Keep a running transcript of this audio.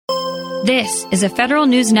This is a Federal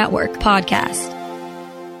News Network podcast.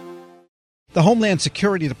 The Homeland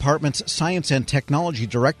Security Department's Science and Technology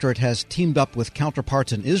Directorate has teamed up with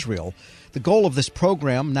counterparts in Israel. The goal of this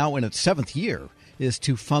program, now in its seventh year, is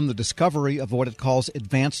to fund the discovery of what it calls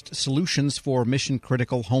advanced solutions for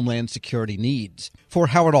mission-critical homeland security needs. For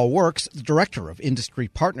how it all works, the Director of Industry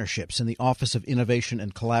Partnerships in the Office of Innovation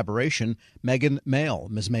and Collaboration, Megan Mayle.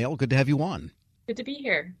 Ms. Mayle, good to have you on. Good to be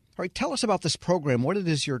here. All right, tell us about this program, what it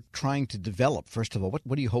is you're trying to develop. First of all,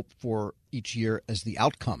 what do you hope for each year as the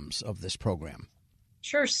outcomes of this program?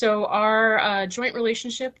 Sure. So our joint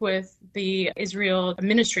relationship with the Israel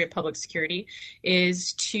Ministry of Public Security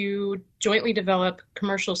is to jointly develop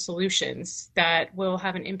commercial solutions that will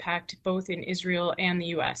have an impact both in Israel and the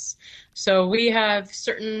U.S. So we have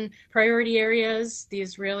certain priority areas. The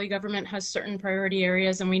Israeli government has certain priority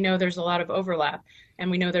areas, and we know there's a lot of overlap, and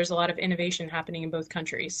we know there's a lot of innovation happening in both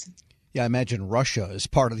countries. Yeah, I imagine Russia is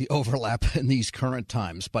part of the overlap in these current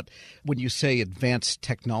times. But when you say advanced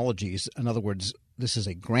technologies, in other words, this is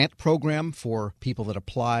a grant program for people that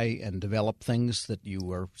apply and develop things that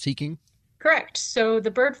you are seeking? Correct. So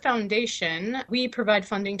the Byrd Foundation, we provide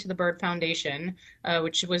funding to the Byrd Foundation,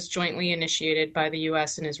 which was jointly initiated by the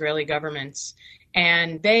U.S. and Israeli governments.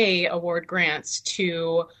 And they award grants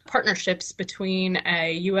to partnerships between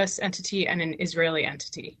a U.S. entity and an Israeli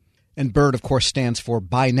entity. And Byrd, of course, stands for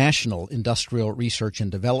Binational Industrial Research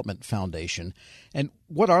and Development Foundation. And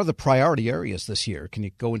what are the priority areas this year? Can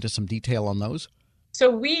you go into some detail on those? So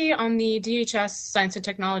we, on the DHS Science and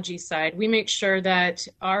Technology side, we make sure that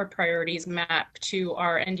our priorities map to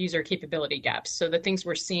our end user capability gaps, so the things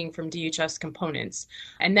we're seeing from DHS components.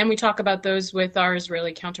 And then we talk about those with our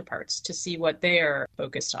Israeli counterparts to see what they're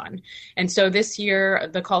focused on. And so this year,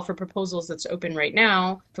 the call for proposals that's open right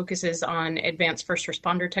now focuses on advanced first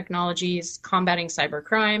responder technologies, combating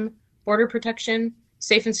cybercrime, border protection,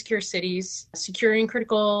 safe and secure cities, securing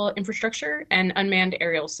critical infrastructure, and unmanned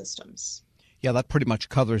aerial systems. Yeah, that pretty much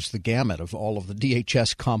covers the gamut of all of the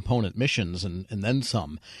DHS component missions and then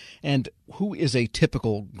some. And who is a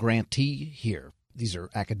typical grantee here? These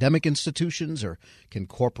are academic institutions, or can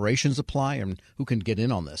corporations apply? And who can get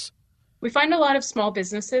in on this? We find a lot of small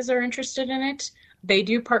businesses are interested in it. They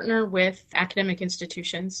do partner with academic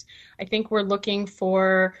institutions. I think we're looking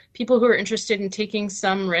for people who are interested in taking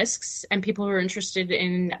some risks and people who are interested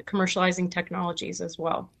in commercializing technologies as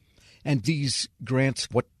well. And these grants,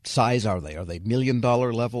 what size are they? Are they $1 million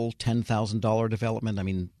level, $10,000 development? I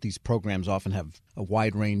mean, these programs often have a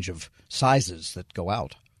wide range of sizes that go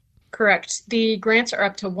out. Correct. The grants are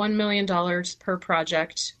up to $1 million per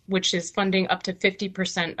project, which is funding up to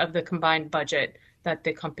 50% of the combined budget that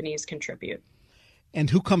the companies contribute. And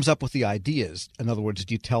who comes up with the ideas? In other words,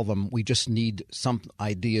 do you tell them we just need some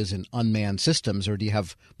ideas in unmanned systems, or do you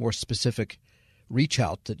have more specific reach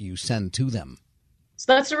out that you send to them?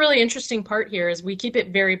 So that's a really interesting part here is we keep it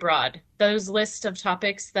very broad. Those list of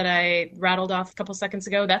topics that I rattled off a couple seconds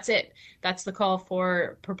ago, that's it. That's the call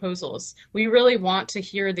for proposals. We really want to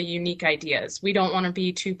hear the unique ideas. We don't want to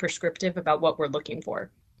be too prescriptive about what we're looking for.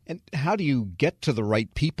 And how do you get to the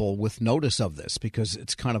right people with notice of this? Because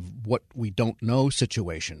it's kind of what we don't know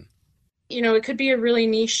situation. You know, it could be a really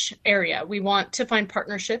niche area. We want to find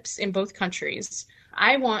partnerships in both countries.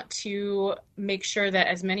 I want to make sure that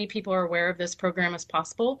as many people are aware of this program as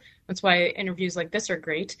possible. That's why interviews like this are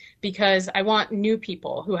great, because I want new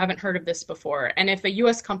people who haven't heard of this before. And if a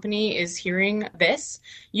U.S. company is hearing this,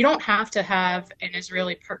 you don't have to have an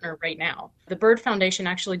Israeli partner right now. The Byrd Foundation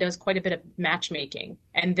actually does quite a bit of matchmaking,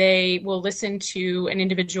 and they will listen to an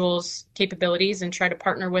individual's capabilities and try to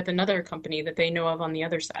partner with another company that they know of on the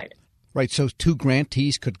other side. Right, so two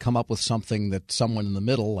grantees could come up with something that someone in the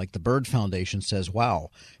middle, like the Byrd Foundation, says, wow,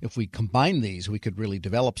 if we combine these, we could really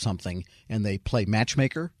develop something, and they play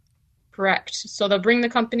matchmaker? Correct. So they'll bring the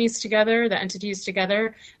companies together, the entities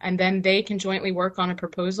together, and then they can jointly work on a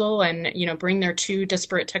proposal and, bring their two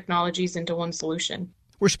disparate technologies into one solution.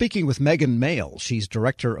 We're speaking with Megan Mayle. She's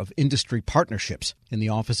Director of Industry Partnerships in the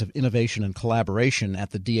Office of Innovation and Collaboration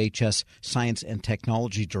at the DHS Science and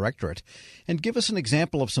Technology Directorate. And give us an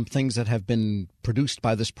example of some things that have been produced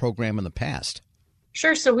by this program in the past.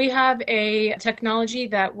 Sure. So we have a technology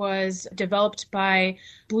that was developed by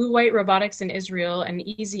Blue White Robotics in Israel and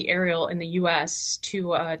Easy Aerial in the U.S.,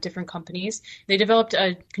 two different companies. They developed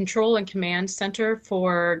a control and command center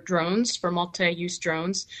for drones, for multi-use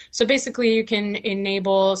drones. So basically you can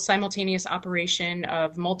enable simultaneous operation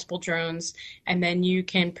of multiple drones, and then you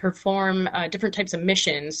can perform different types of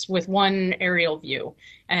missions with one aerial view.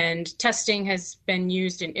 And testing has been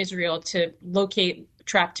used in Israel to locate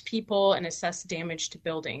trapped people and assess damage to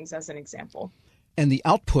buildings, as an example. And the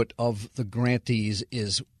output of the grantees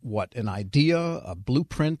is what, an idea, a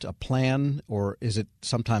blueprint, a plan, or is it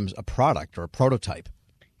sometimes a product or a prototype?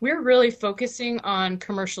 We're really focusing on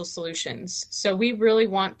commercial solutions. So we really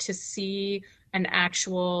want to see an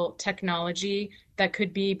actual technology that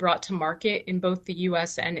could be brought to market in both the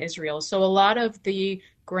US and Israel. So a lot of the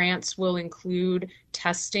grants will include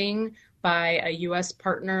testing by a US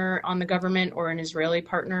partner on the government or an Israeli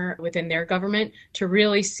partner within their government to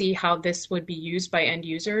really see how this would be used by end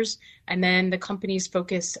users. And then the companies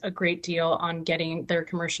focus a great deal on getting their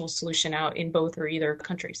commercial solution out in both or either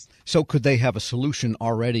countries. So could they have a solution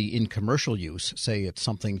already in commercial use? Say it's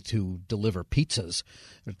something to deliver pizzas.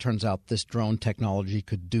 It turns out this drone technology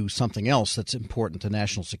could do something else that's important to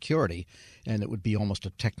national security, and it would be almost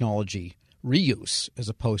a technology reuse as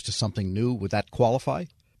opposed to something new. Would that qualify?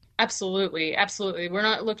 Absolutely. Absolutely. We're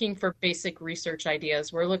not looking for basic research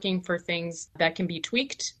ideas. We're looking for things that can be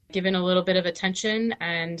tweaked, given a little bit of attention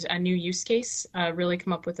and a new use case, really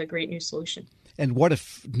come up with a great new solution. And what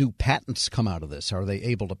if new patents come out of this? Are they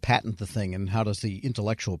able to patent the thing? And how does the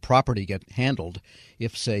intellectual property get handled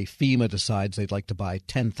if, say, FEMA decides they'd like to buy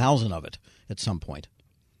 10,000 of it at some point?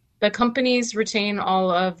 The companies retain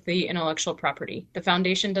all of the intellectual property. The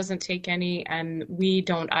foundation doesn't take any, and we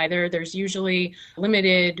don't either. There's usually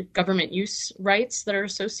limited government use rights that are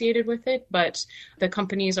associated with it, but the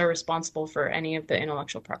companies are responsible for any of the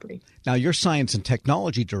intellectual property. Now, you're Science and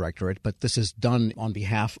Technology Directorate, but this is done on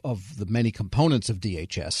behalf of the many components of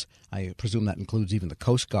DHS. I presume that includes even the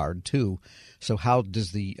Coast Guard, too. So how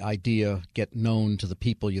does the idea get known to the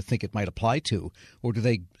people you think it might apply to, or do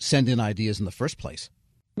they send in ideas in the first place?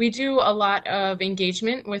 We do a lot of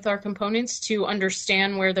engagement with our components to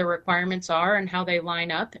understand where their requirements are and how they line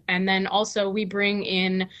up. And then also we bring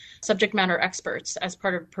in subject matter experts as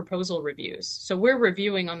part of proposal reviews. So we're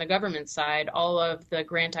reviewing on the government side all of the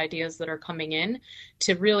grant ideas that are coming in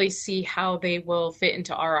to really see how they will fit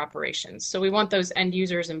into our operations. So we want those end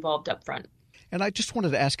users involved up front. And I just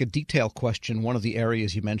wanted to ask a detailed question. One of the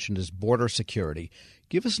areas you mentioned is border security.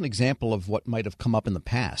 Give us an example of what might have come up in the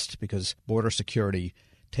past, because border security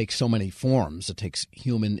takes so many forms. It takes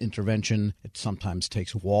human intervention. It sometimes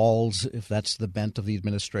takes walls, if that's the bent of the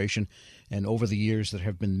administration. And over the years, there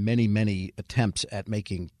have been many, many attempts at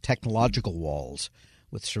making technological walls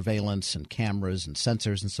with surveillance and cameras and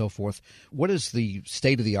sensors and so forth. What is the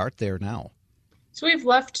state of the art there now? So we've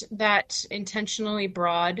left that intentionally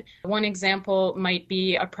broad. One example might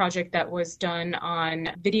be a project that was done on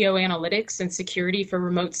video analytics and security for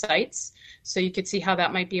remote sites. So you could see how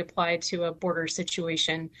that might be applied to a border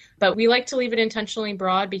situation. But we like to leave it intentionally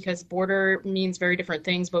broad because border means very different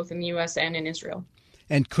things, both in the U.S. and in Israel.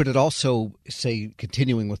 And could it also, say,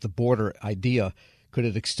 continuing with the border idea, could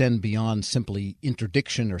it extend beyond simply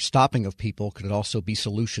interdiction or stopping of people? Could it also be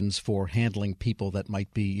solutions for handling people that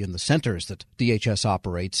might be in the centers that DHS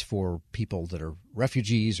operates for people that are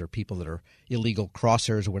refugees or people that are illegal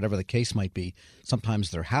crossers or whatever the case might be? Sometimes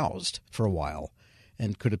they're housed for a while.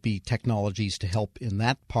 And could it be technologies to help in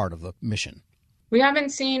that part of the mission? We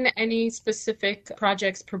haven't seen any specific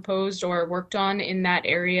projects proposed or worked on in that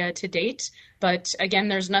area to date. But again,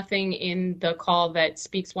 there's nothing in the call that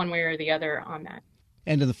speaks one way or the other on that.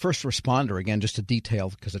 And in the first responder, again, just a detail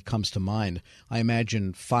because it comes to mind, I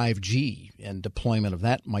imagine 5G and deployment of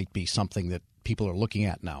that might be something that people are looking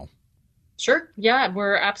at now. Sure. Yeah,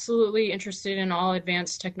 we're absolutely interested in all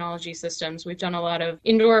advanced technology systems. We've done a lot of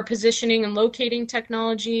indoor positioning and locating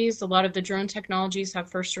technologies. A lot of the drone technologies have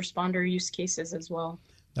first responder use cases as well.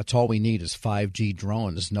 That's all we need is 5G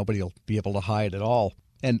drones. Nobody will be able to hide at all.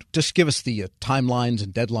 And just give us the timelines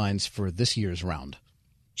and deadlines for this year's round.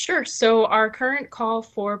 Sure. So our current call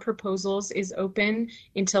for proposals is open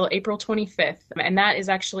until April 25th, and that is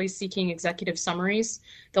actually seeking executive summaries.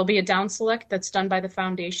 There'll be a down select that's done by the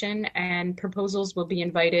foundation, and proposals will be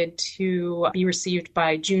invited to be received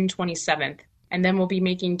by June 27th. And then we'll be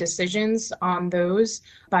making decisions on those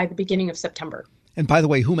by the beginning of September. And by the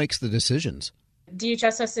way, who makes the decisions?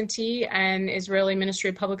 DHS S&T and Israeli Ministry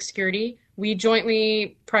of Public Security. We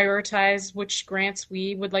jointly prioritize which grants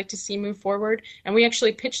we would like to see move forward, and we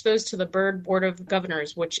actually pitch those to the BIRD Board of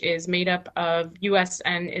Governors, which is made up of U.S.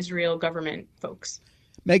 and Israel government folks.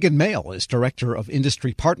 Megan Mail is Director of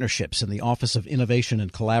Industry Partnerships in the Office of Innovation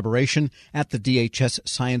and Collaboration at the DHS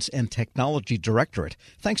Science and Technology Directorate.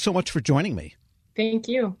 Thanks so much for joining me. Thank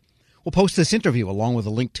you. We'll post this interview along with a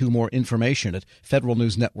link to more information at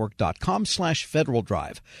federalnewsnetwork.com/Federal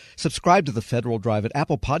Drive. Subscribe to the Federal Drive at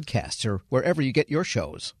Apple Podcasts or wherever you get your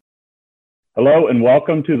shows. Hello and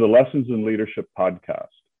welcome to the Lessons in Leadership podcast.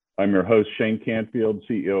 I'm your host, Shane Canfield,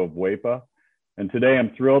 CEO of WEPA, and today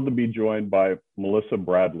I'm thrilled to be joined by Melissa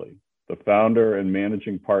Bradley, the founder and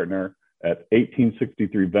managing partner at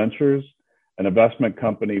 1863 Ventures, an investment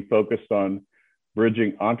company focused on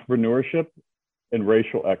bridging entrepreneurship and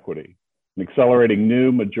racial equity and accelerating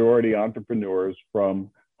new majority entrepreneurs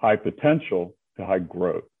from high potential to high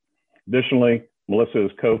growth. Additionally, Melissa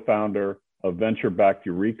is co-founder of Venture-Backed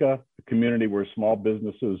Eureka, a community where small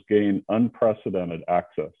businesses gain unprecedented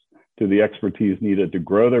access to the expertise needed to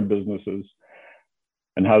grow their businesses,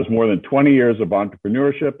 and has more than 20 years of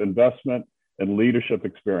entrepreneurship, investment, and leadership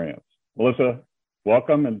experience. Melissa,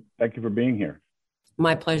 welcome, and thank you for being here.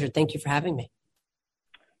 My pleasure. Thank you for having me.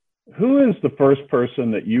 Who is the first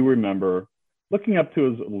person that you remember looking up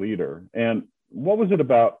to as a leader, and what was it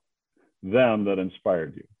about them that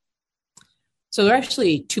inspired you? So there are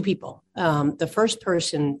actually two people. The first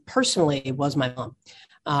person personally was my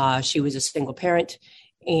mom. She was a single parent.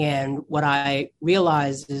 And what I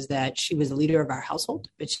realized is that she was the leader of our household,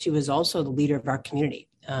 but she was also the leader of our community.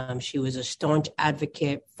 She was a staunch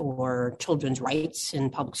advocate for children's rights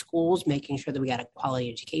in public schools, making sure that we got a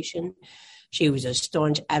quality education. She was a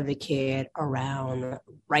staunch advocate around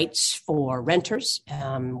rights for renters.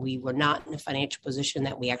 We were not in a financial position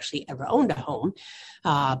that we actually ever owned a home,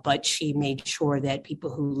 but she made sure that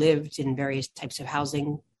people who lived in various types of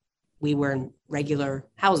housing, we were in regular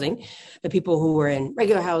housing, the people who were in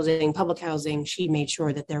regular housing, public housing, she made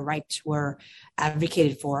sure that their rights were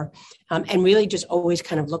advocated for, and really just always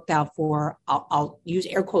kind of looked out for, I'll use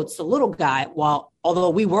air quotes, the little guy, although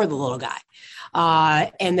we were the little guy.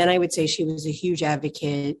 And then I would say she was a huge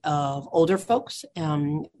advocate of older folks.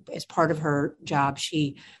 As part of her job,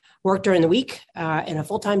 she worked during the week in a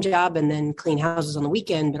full-time job and then cleaned houses on the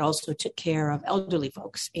weekend, but also took care of elderly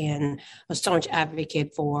folks and a staunch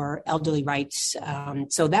advocate for elderly rights.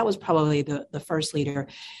 So that was probably the first leader.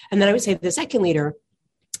 And then I would say the second leader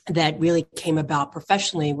that really came about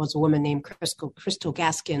professionally was a woman named Crystal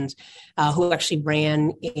Gaskins, who actually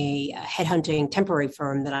ran a headhunting temporary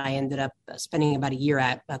firm that I ended up spending about a year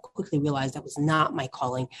at. I quickly realized that was not my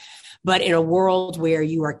calling. But in a world where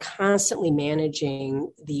you are constantly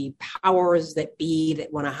managing the powers that be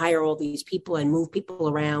that want to hire all these people and move people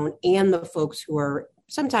around, and the folks who are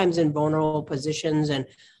sometimes in vulnerable positions and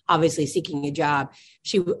obviously seeking a job,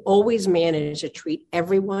 she would always manage to treat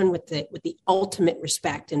everyone with the ultimate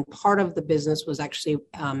respect. And part of the business was actually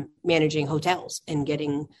managing hotels and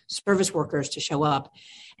getting service workers to show up.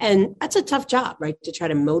 And that's a tough job, right? To try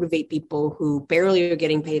to motivate people who barely are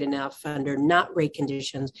getting paid enough under not great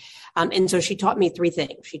conditions. And so she taught me three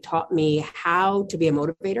things. She taught me how to be a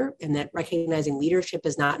motivator, and that recognizing leadership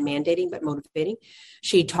is not mandating, but motivating.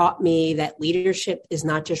 She taught me that leadership is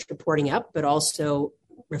not just reporting up, but also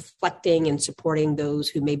reflecting and supporting those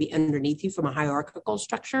who may be underneath you from a hierarchical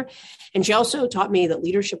structure. And she also taught me that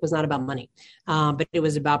leadership was not about money, but it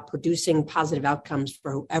was about producing positive outcomes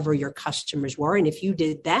for whoever your customers were. And if you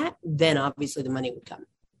did that, then obviously the money would come.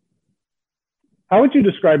 How would you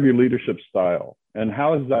describe your leadership style, and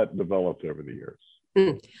how has that developed over the years?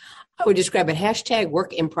 I would describe it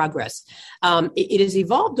 #work in progress. It has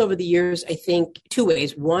evolved over the years, I think, two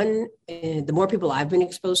ways. One, the more people I've been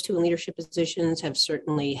exposed to in leadership positions have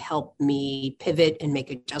certainly helped me pivot and make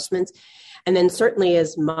adjustments. And then certainly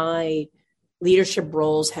as my leadership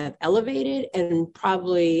roles have elevated, and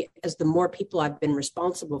probably as the more people I've been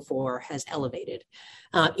responsible for has elevated.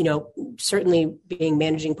 Certainly being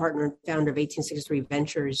managing partner and founder of 1863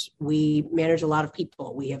 Ventures, we manage a lot of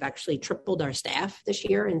people. We have actually tripled our staff this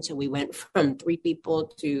year. And so we went from 3 people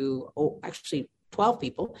to 12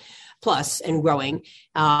 people plus and growing.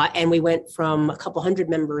 And we went from a couple hundred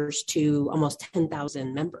members to almost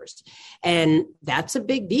 10,000 members. And that's a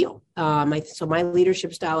big deal. So my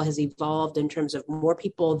leadership style has evolved in terms of more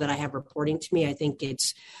people that I have reporting to me. I think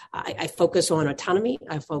I focus on autonomy.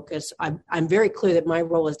 I'm very clear that my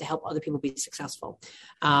role is to help other people be successful.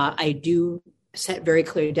 I do set very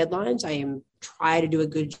clear deadlines. I try to do a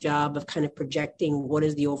good job of kind of projecting what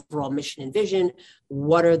is the overall mission and vision,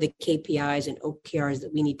 what are the KPIs and OKRs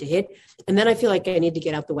that we need to hit. And then I feel like I need to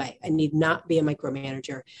get out the way. I need not be a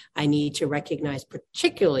micromanager. I need to recognize,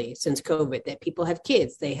 particularly since COVID, that people have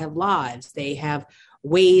kids, they have lives, they have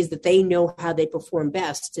ways that they know how they perform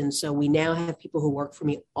best. And so we now have people who work for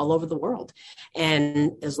me all over the world.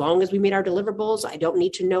 And as long as we meet our deliverables, I don't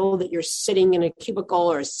need to know that you're sitting in a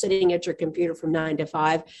cubicle or sitting at your computer from 9 to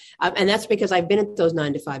 5. And that's because I've been at those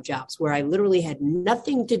 9 to 5 jobs where I literally had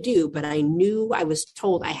nothing to do, but I knew I was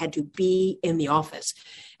told I had to be in the office.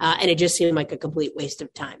 And it just seemed like a complete waste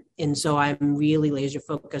of time. And so I'm really laser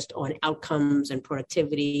focused on outcomes and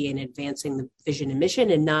productivity and advancing the vision and mission,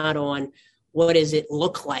 and not on what does it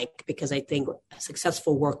look like? Because I think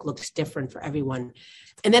successful work looks different for everyone.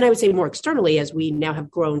 And then I would say more externally, as we now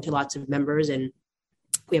have grown to lots of members and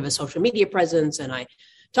we have a social media presence and I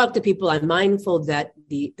talk to people, I'm mindful that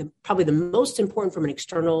the probably the most important from an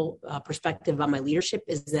external perspective about my leadership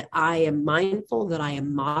is that I am mindful that I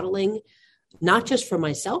am modeling not just for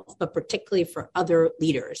myself, but particularly for other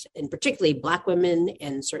leaders, and particularly Black women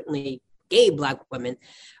and certainly gay Black women.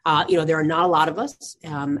 There are not a lot of us.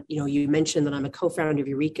 You mentioned that I'm a co-founder of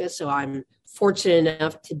Eureka, so I'm fortunate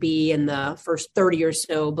enough to be in the first 30 or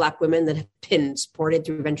so Black women that have been supported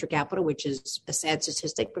through venture capital, which is a sad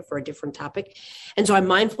statistic, but for a different topic. And so I'm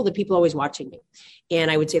mindful that people are always watching me.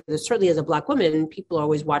 And I would say that certainly as a Black woman, people are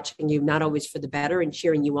always watching you, not always for the better and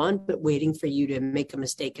cheering you on, but waiting for you to make a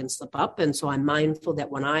mistake and slip up. And so I'm mindful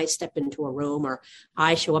that when I step into a room or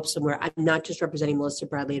I show up somewhere, I'm not just representing Melissa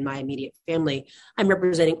Bradley and my immediate family. I'm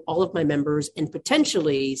representing all of my members and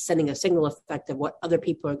potentially sending a signal effect of what other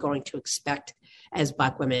people are going to expect as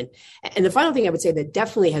Black women. And the final thing I would say that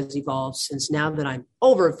definitely has evolved since now that I'm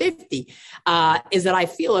over 50 is that I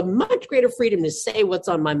feel a much greater freedom to say what's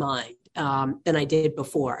on my mind than I did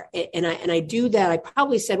before. And I do that. I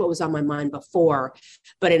probably said what was on my mind before,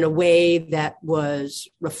 but in a way that was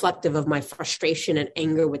reflective of my frustration and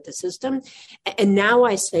anger with the system. And now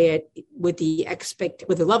I say it with the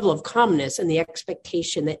level of calmness and the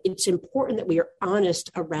expectation that it's important that we are honest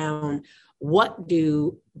around what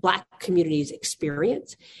do Black communities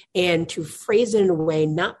experience, and to phrase it in a way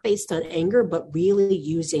not based on anger, but really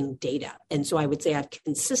using data. And so I would say I've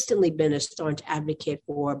consistently been a staunch advocate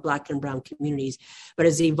for Black and brown communities, but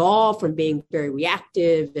has evolved from being very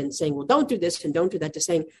reactive and saying, well, don't do this and don't do that, to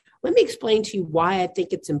saying, let me explain to you why I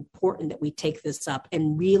think it's important that we take this up,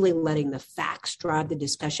 and really letting the facts drive the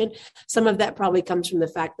discussion. Some of that probably comes from the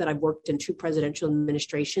fact that I've worked in 2 presidential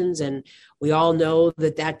administrations, and we all know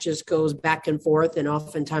that just goes back and forth and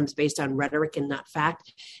oftentimes based on rhetoric and not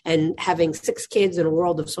fact. And having 6 kids in a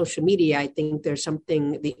world of social media, I think there's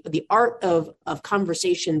something, the art of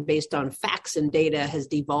conversation based on facts and data has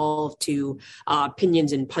devolved to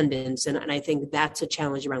opinions and pundits. And I think that's a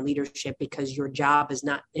challenge around leadership, because your job is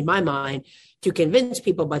not, in my mind, to convince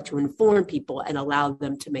people, but to inform people and allow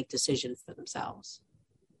them to make decisions for themselves.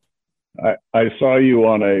 I saw you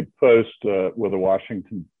on a post with a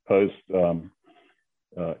Washington Post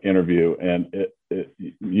interview, and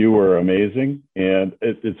you were amazing. And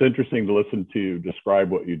it's interesting to listen to you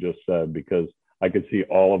describe what you just said, because I could see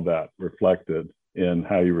all of that reflected in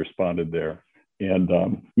how you responded there. And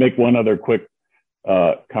make one other quick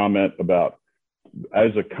comment about,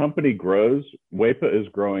 as a company grows, WEPA is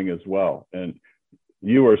growing as well. And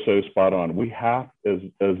you are so spot on. We have, as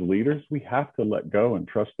leaders, we have to let go and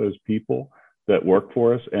trust those people that work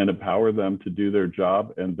for us and empower them to do their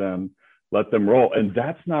job, and then let them roll. And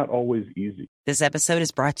that's not always easy. This episode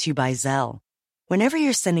is brought to you by Zelle. Whenever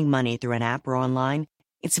you're sending money through an app or online,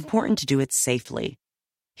 it's important to do it safely.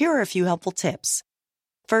 Here are a few helpful tips.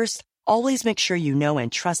 First, always make sure you know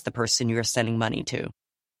and trust the person you are sending money to.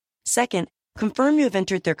 Second, confirm you have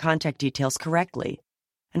entered their contact details correctly.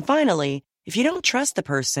 And finally, if you don't trust the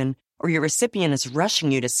person, or your recipient is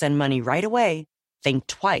rushing you to send money right away, think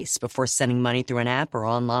twice before sending money through an app or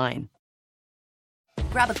online.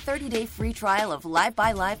 Grab a 30-day free trial of Live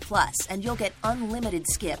by Live Plus, and you'll get unlimited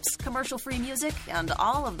skips, commercial-free music, and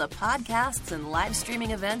all of the podcasts and live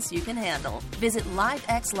streaming events you can handle. Visit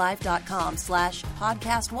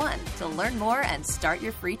livexlive.com/podcast1 to learn more and start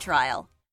your free trial.